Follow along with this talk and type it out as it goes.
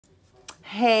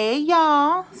Hey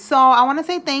y'all, so I want to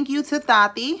say thank you to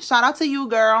Tati. Shout out to you,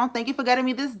 girl. Thank you for getting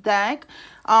me this deck.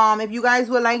 If you guys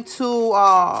would like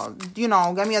to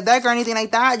get me a deck or anything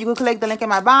like that, you could click the link in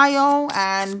my bio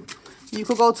and you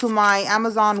could go to my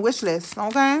Amazon wish list.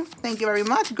 Okay, thank you very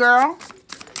much, girl.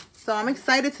 So I'm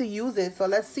excited to use it. So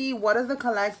let's see, what does the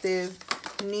collective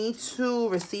need to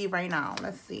receive right now?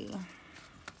 Let's see.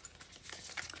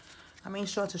 I made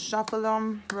sure to shuffle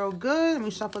them real good. Let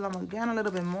me shuffle them again a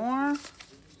little bit more.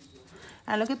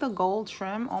 And look at the gold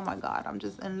trim. Oh my God, I'm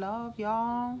just in love,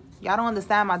 y'all. Y'all don't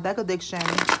understand my deck addiction.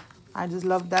 I just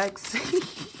love decks.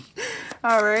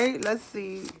 All right, let's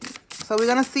see. So we're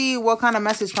gonna see what kind of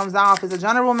message comes out. If it's a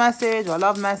general message or a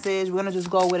love message, we're gonna just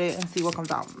go with it and see what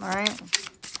comes out. All right.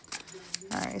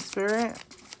 All right, Spirit.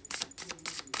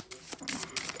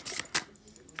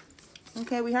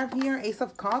 Okay, we have here Ace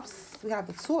of Cups. We have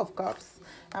the Two of Cups.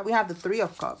 And we have the Three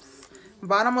of Cups.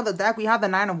 Bottom of the deck, we have the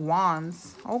Nine of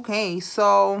Wands. Okay,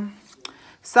 so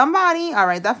somebody, all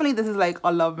right, definitely this is like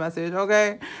a love message,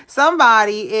 okay?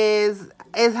 Somebody is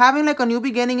having like a new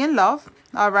beginning in love,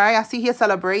 all right? I see here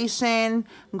celebration,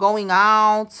 going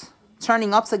out,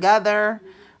 turning up together.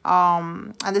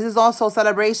 And this is also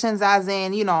celebrations as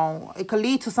in, you know, it could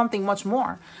lead to something much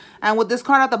more. And with this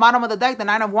card at the bottom of the deck, the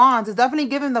Nine of Wands, it's definitely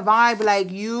giving the vibe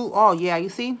like you, oh yeah, you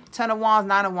see? 10 of Wands,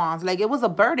 9 of Wands. Like it was a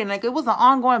burden, like it was an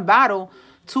ongoing battle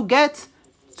to get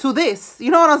to this. You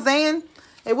know what I'm saying?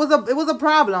 It was a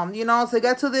problem, you know, to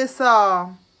get to this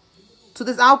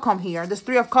outcome here, this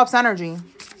Three of Cups energy.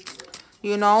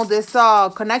 You know, this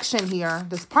connection here,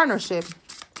 this partnership.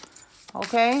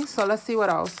 Okay, so let's see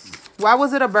what else. Why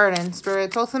was it a burden,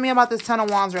 Spirit? Talk to me about this 10 of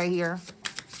Wands right here.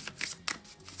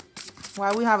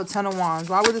 Why we have a 10 of Wands?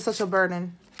 Why was it such a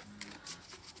burden?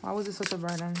 Why was it such a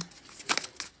burden?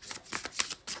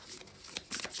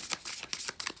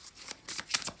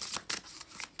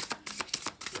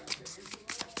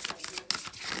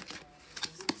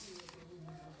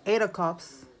 Eight of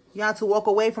Cups. You had to walk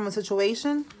away from a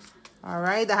situation. All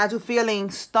right. That had you feeling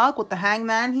stuck with the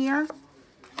Hangman here.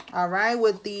 All right.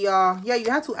 With the, yeah, you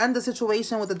had to end the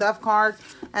situation with the Death card.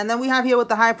 And then we have here with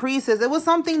the High Priestess. It was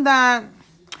something that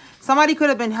somebody could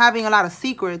have been having a lot of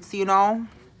secrets, you know.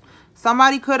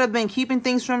 Somebody could have been keeping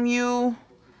things from you.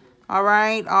 All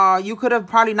right. You could have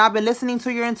probably not been listening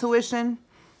to your intuition.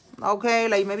 Okay.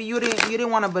 Like maybe you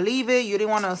didn't want to believe it. You didn't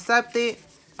want to accept it.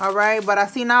 All right. But I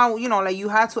see now, you know, like you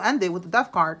had to end it with the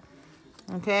Death card.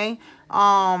 Okay.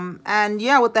 And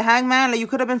yeah, with the Hangman, like you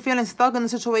could have been feeling stuck in the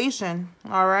situation.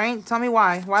 All right. Tell me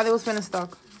why. Why they was feeling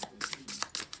stuck.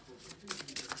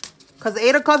 Because the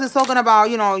Eight of Cups is talking about,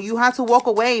 you know, you had to walk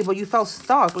away, but you felt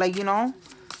stuck. Like, you know,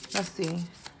 let's see.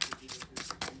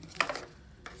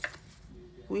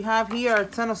 We have here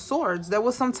 10 of Swords. There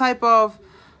was some type of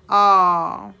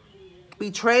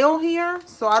betrayal here.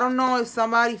 So I don't know if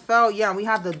somebody felt, yeah, we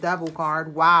have the Devil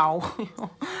card. Wow.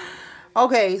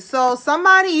 Okay, so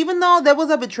somebody, even though there was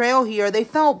a betrayal here, they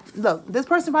felt, look, this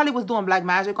person probably was doing black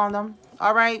magic on them.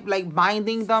 All right, like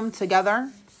binding them together.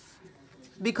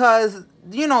 Because,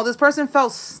 you know, this person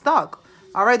felt stuck.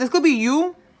 All right, this could be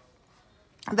you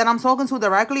that I'm talking to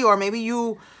directly, or maybe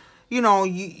you know,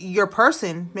 your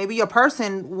person, maybe your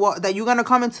person that you're going to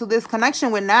come into this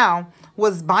connection with now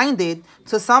was binded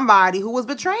to somebody who was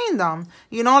betraying them.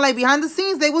 You know, like behind the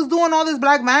scenes, they was doing all this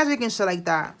black magic and shit like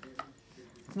that.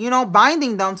 You know,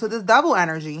 binding them to this devil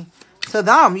energy. To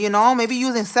them, you know, maybe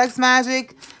using sex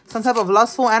magic, some type of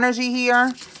lustful energy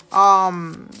here.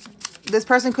 This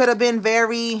person could have been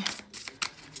very,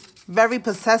 very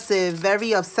possessive,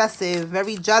 very obsessive,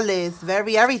 very jealous,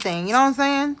 very everything. You know what I'm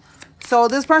saying? So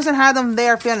this person had them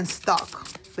there feeling stuck,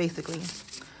 basically.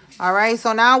 All right.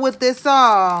 So now with this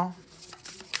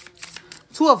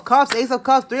Two of Cups, Ace of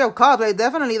Cups, Three of Cups, like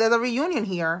definitely there's a reunion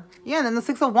here. Yeah, and then the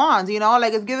Six of Wands, you know,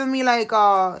 like it's giving me like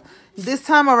this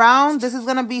time around, this is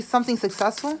going to be something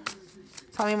successful.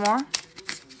 Tell me more.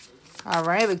 All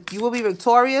right, you will be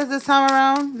victorious this time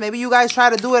around. Maybe you guys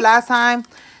tried to do it last time,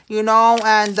 you know,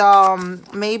 and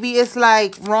maybe it's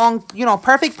like wrong, you know,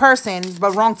 perfect person,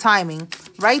 but wrong timing.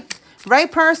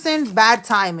 Right person, bad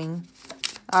timing.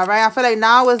 All right, I feel like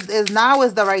now is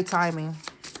the right timing.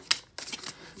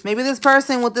 Maybe this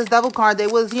person with this Devil card, they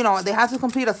was, you know, they had to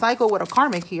complete a cycle with a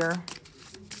Karmic here.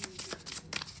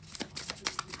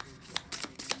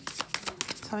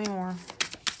 Tell me more.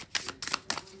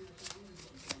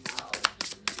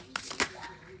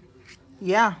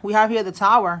 Yeah, we have here the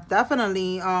Tower.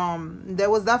 Definitely. There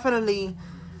was definitely,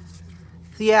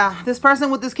 yeah, this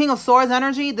person with this King of Swords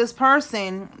energy, this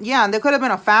person, yeah, and there could have been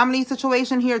a family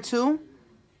situation here too.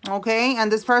 Okay,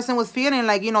 and this person was feeling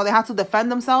like, you know, they had to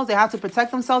defend themselves. They had to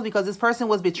protect themselves because this person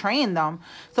was betraying them.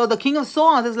 So the King of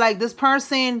Swords is like this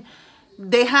person,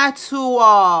 they had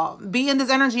to be in this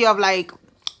energy of like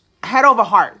head over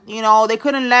heart. You know, they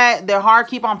couldn't let their heart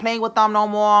keep on playing with them no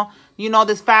more. You know,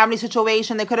 this family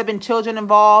situation, there could have been children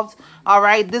involved. All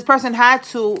right, this person had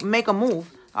to make a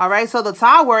move. All right, so the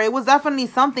Tower, it was definitely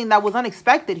something that was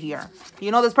unexpected here. You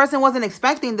know, this person wasn't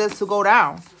expecting this to go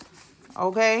down.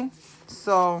 Okay,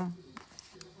 so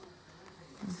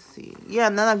let's see. Yeah,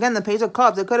 and then again, the Page of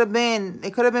Cups. It could have been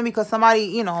because somebody,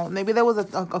 you know, maybe there was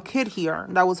a kid here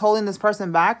that was holding this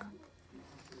person back.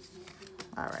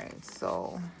 All right,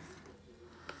 so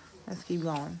let's keep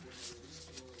going.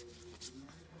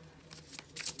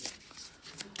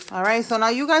 All right, so now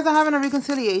you guys are having a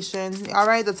reconciliation. All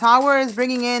right, the Tower is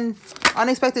bringing in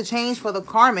unexpected change for the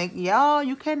Karmic. Yo,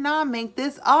 you cannot make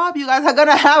this up. You guys are going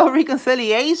to have a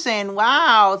reconciliation.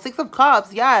 Wow, 6 of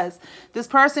Cups, yes. This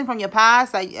person from your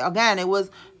past, like, again, it was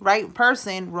right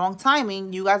person, wrong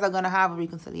timing. You guys are going to have a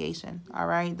reconciliation. All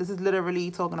right, this is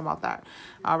literally talking about that.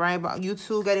 All right, about you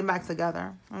two getting back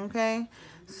together. Okay,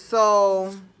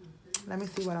 so let me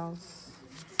see what else.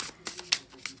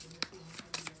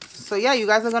 So, yeah, you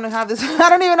guys are going to have this. I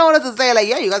don't even know what to say. Like,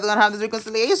 yeah, you guys are going to have this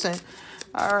reconciliation.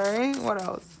 All right. What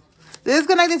else? This is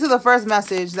connected to the first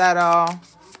message that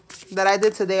I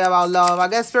did today about love. I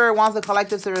guess Spirit wants the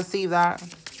collective to receive that.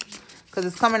 Because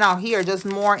it's coming out here just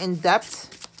more in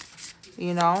depth.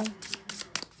 You know.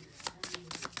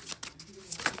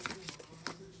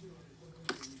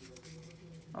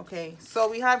 Okay. So,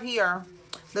 we have here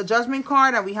the Judgment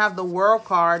card and we have the World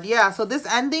card. Yeah. So, this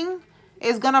ending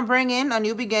is going to bring in a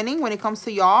new beginning when it comes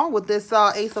to y'all with this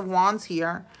Ace of Wands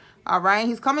here. All right.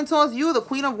 He's coming towards you, the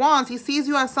Queen of Wands. He sees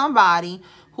you as somebody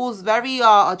who's very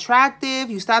attractive.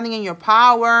 You're standing in your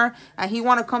power. And he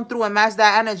want to come through and match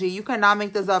that energy. You cannot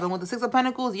make this up. And with the 6 of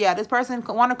Pentacles, yeah, this person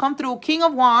want to come through. King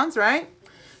of Wands, right?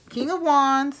 King of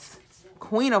Wands,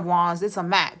 Queen of Wands. It's a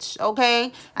match.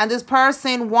 Okay. And this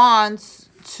person wants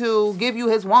to give you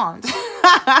his wand.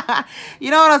 You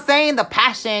know what I'm saying? The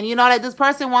passion. You know, like this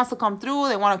person wants to come through.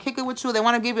 They want to kick it with you. They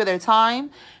want to give you their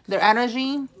time, their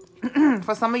energy.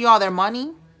 For some of y'all, their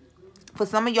money. For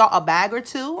some of y'all, a bag or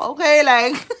two. Okay,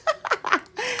 like.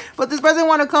 But this person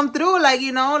want to come through, like,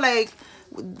 you know,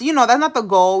 that's not the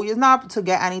goal. It's not to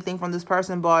get anything from this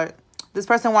person, but this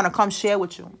person want to come share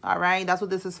with you. All right, that's what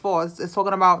this is for. It's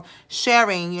talking about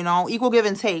sharing, you know, equal give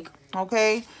and take.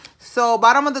 Okay, so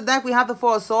bottom of the deck, we have the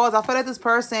 4 of Swords. I feel like this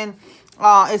person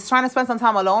is trying to spend some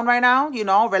time alone right now, you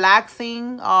know,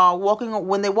 relaxing, walking.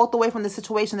 When they walked away from the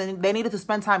situation, they needed to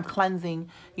spend time cleansing,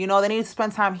 you know, they needed to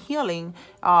spend time healing,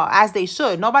 as they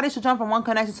should. Nobody should jump from one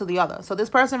connection to the other. So this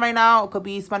person right now could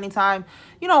be spending time,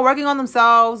 you know, working on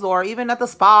themselves, or even at the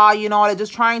spa, you know, they're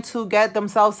just trying to get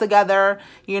themselves together,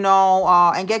 you know,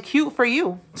 and get cute for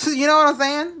you. You know what I'm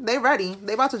saying? They ready.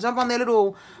 They about to jump on their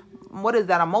little, what is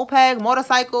that, a moped,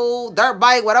 motorcycle, dirt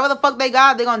bike, whatever the fuck they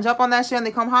got. They're gonna jump on that shit and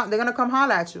they're gonna come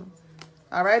holler at you.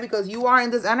 All right, because you are in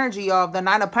this energy of the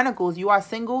 9 of Pentacles. You are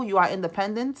single, you are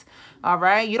independent. All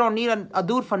right, you don't need a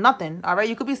dude for nothing. All right,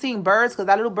 you could be seeing birds, because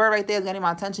that little bird right there is getting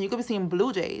my attention. You could be seeing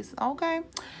blue jays. Okay,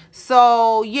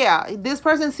 so yeah, this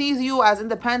person sees you as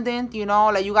independent, you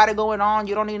know, like you got it going on.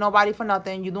 You don't need nobody for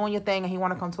nothing. You're doing your thing and he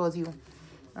want to come towards you.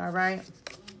 All right.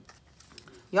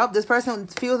 Yep, this person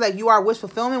feels like you are wish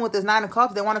fulfillment with this 9 of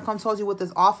Cups. They want to come towards you with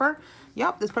this offer.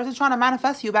 Yep, this person's trying to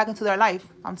manifest you back into their life.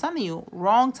 I'm telling you,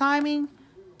 wrong timing,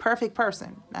 perfect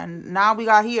person. And now we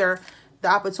got here the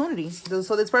opportunity. So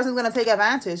this person's going to take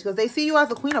advantage because they see you as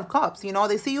the Queen of Cups. You know,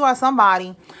 they see you as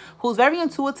somebody who's very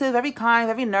intuitive, very kind,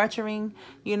 very nurturing,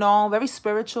 you know, very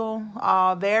spiritual,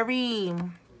 very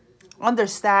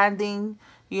understanding,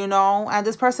 you know. And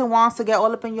this person wants to get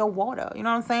all up in your water. You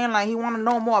know what I'm saying? Like, he want to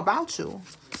know more about you.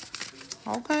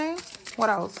 Okay,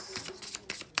 what else?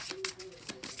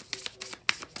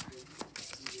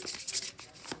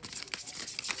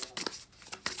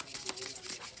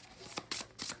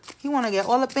 He want to get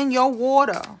all up in your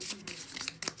water.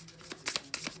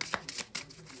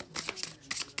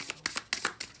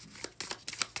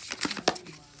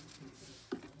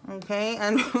 Okay,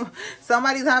 and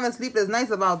somebody's having sleepless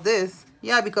nights about this.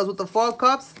 Yeah, because with the 4 of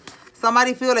Cups,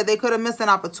 somebody feel that they could have missed an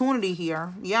opportunity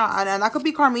here. Yeah, and that could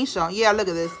be Karmisha. Yeah, look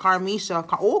at this. Karmisha.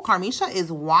 Oh, Karmisha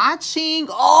is watching.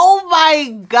 Oh,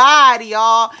 my God,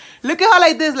 y'all. Look at her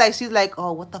like this. Like, she's like,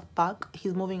 oh, what the fuck?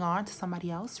 He's moving on to somebody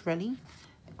else? Really?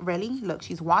 Really? Look,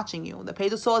 she's watching you. The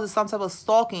Page of Swords is some type of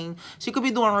stalking. She could be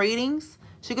doing readings.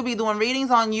 She could be doing readings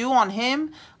on you, on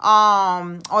him.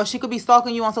 Or she could be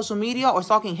stalking you on social media or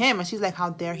stalking him. And she's like,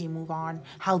 how dare he move on?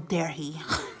 How dare he?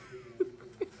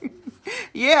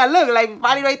 Yeah, look, like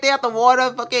body right there at the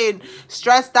water, fucking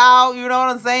stressed out, you know what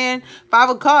I'm saying? 5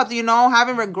 of Cups, you know,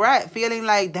 having regret, feeling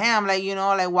like, damn, like, you know,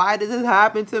 like, why did this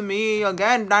happen to me?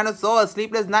 Again, dinosaur,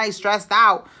 sleepless night, stressed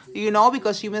out, you know,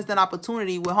 because she missed an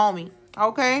opportunity with homie.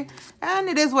 Okay? And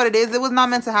it is what it is. It was not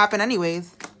meant to happen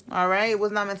anyways. All right? It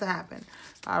was not meant to happen.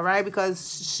 All right?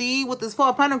 Because she, with this 4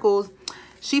 of Pentacles,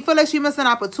 she feel like she missed an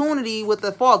opportunity with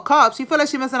the 4 of Cups. She feel like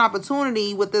she missed an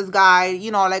opportunity with this guy. You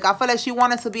know, like, I feel like she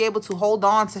wanted to be able to hold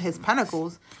on to his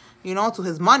pentacles, you know, to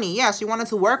his money. Yeah, she wanted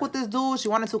to work with this dude. She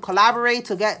wanted to collaborate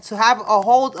to have a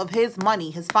hold of his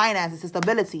money, his finances, his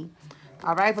stability.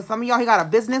 All right? For some of y'all, he got a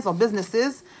business or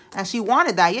businesses, and she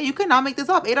wanted that. Yeah, you cannot make this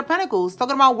up. 8 of Pentacles,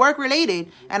 talking about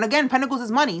work-related. And again, Pentacles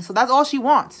is money. So that's all she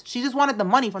wants. She just wanted the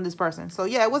money from this person. So,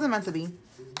 yeah, it wasn't meant to be.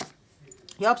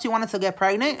 Yep, she wanted to get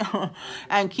pregnant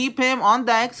and keep him on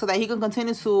deck so that he can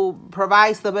continue to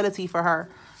provide stability for her.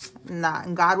 Nah,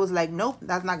 and God was like, nope,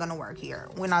 that's not going to work here.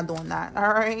 We're not doing that,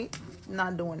 all right?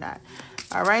 Not doing that.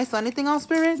 All right, so anything else,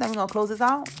 Spirit? Then we're going to close this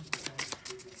out.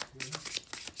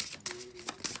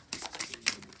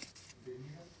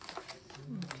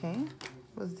 Okay,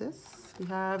 what's this? We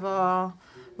have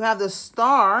the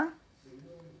Star,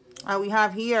 and we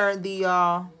have here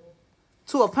the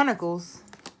 2 of Pentacles.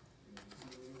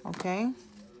 Okay.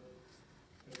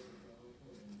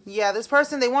 Yeah, this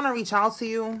person, they want to reach out to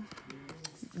you.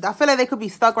 I feel like they could be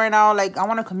stuck right now. Like, I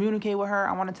want to communicate with her.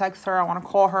 I want to text her. I want to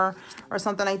call her or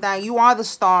something like that. You are the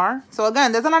Star. So,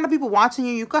 again, there's a lot of people watching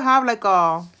you. You could have, like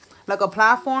a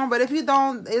platform. But if you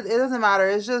don't, it doesn't matter.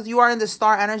 It's just you are in the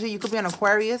Star energy. You could be an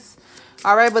Aquarius.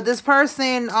 All right. But this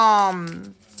person, I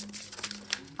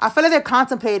feel like they're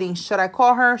contemplating. Should I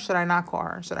call her? Should I not call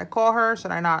her? Should I call her? Should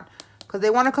I not? Because they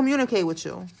want to communicate with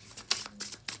you.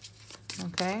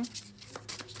 Okay.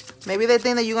 Maybe they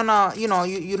think that you're gonna, you know,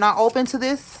 you're not open to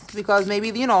this because maybe,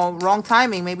 you know, wrong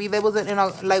timing. Maybe there was, you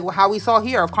know, like how we saw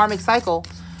here, a karmic cycle.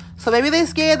 So maybe they're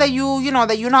scared that you know,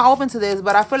 that you're not open to this.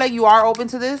 But I feel like you are open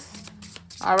to this.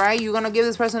 All right. You're going to give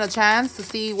this person a chance to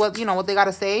see what, you know, what they got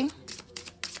to say.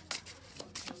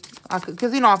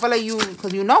 Because, you know, I feel like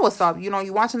because you know what's up. You know,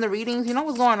 you're watching the readings. You know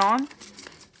what's going on.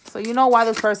 So you know why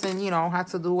this person, you know, had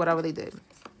to do whatever they did.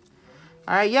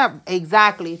 All right, yeah,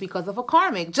 exactly. Because of a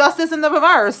karmic. Justice in the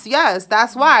reverse. Yes,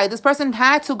 that's why. This person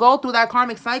had to go through that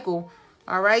karmic cycle.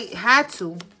 All right, had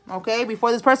to. Okay,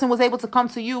 before this person was able to come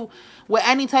to you with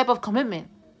any type of commitment.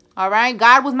 All right,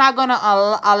 God was not going to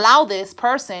allow this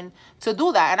person to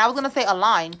do that. And I was going to say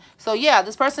align. So, yeah,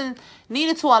 this person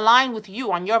needed to align with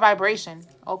you on your vibration.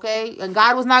 Okay, and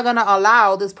God was not going to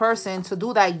allow this person to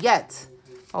do that yet.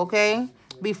 Okay,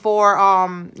 before,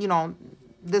 you know,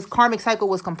 this karmic cycle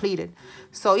was completed.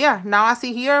 So, yeah, now I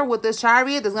see here with this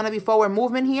Chariot, there's going to be forward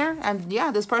movement here. And,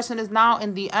 yeah, this person is now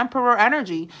in the Emperor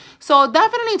energy. So,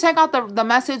 definitely check out the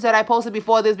message that I posted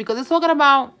before this because it's talking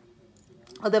about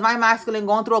a divine masculine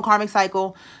going through a karmic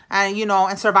cycle and, you know,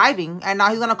 and surviving. And now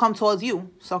he's going to come towards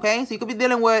you. So, okay, so you could be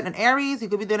dealing with an Aries. You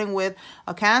could be dealing with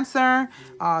a Cancer,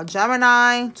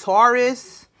 Gemini,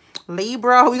 Taurus,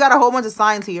 Libra. We got a whole bunch of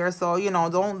signs here. So, you know,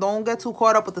 don't get too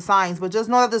caught up with the signs. But just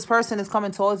know that this person is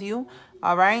coming towards you.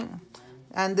 All right.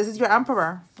 And this is your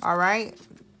Emperor. All right.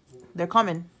 They're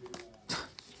coming.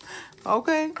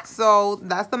 Okay. So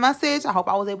that's the message. I hope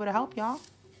I was able to help y'all.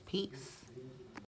 Peace.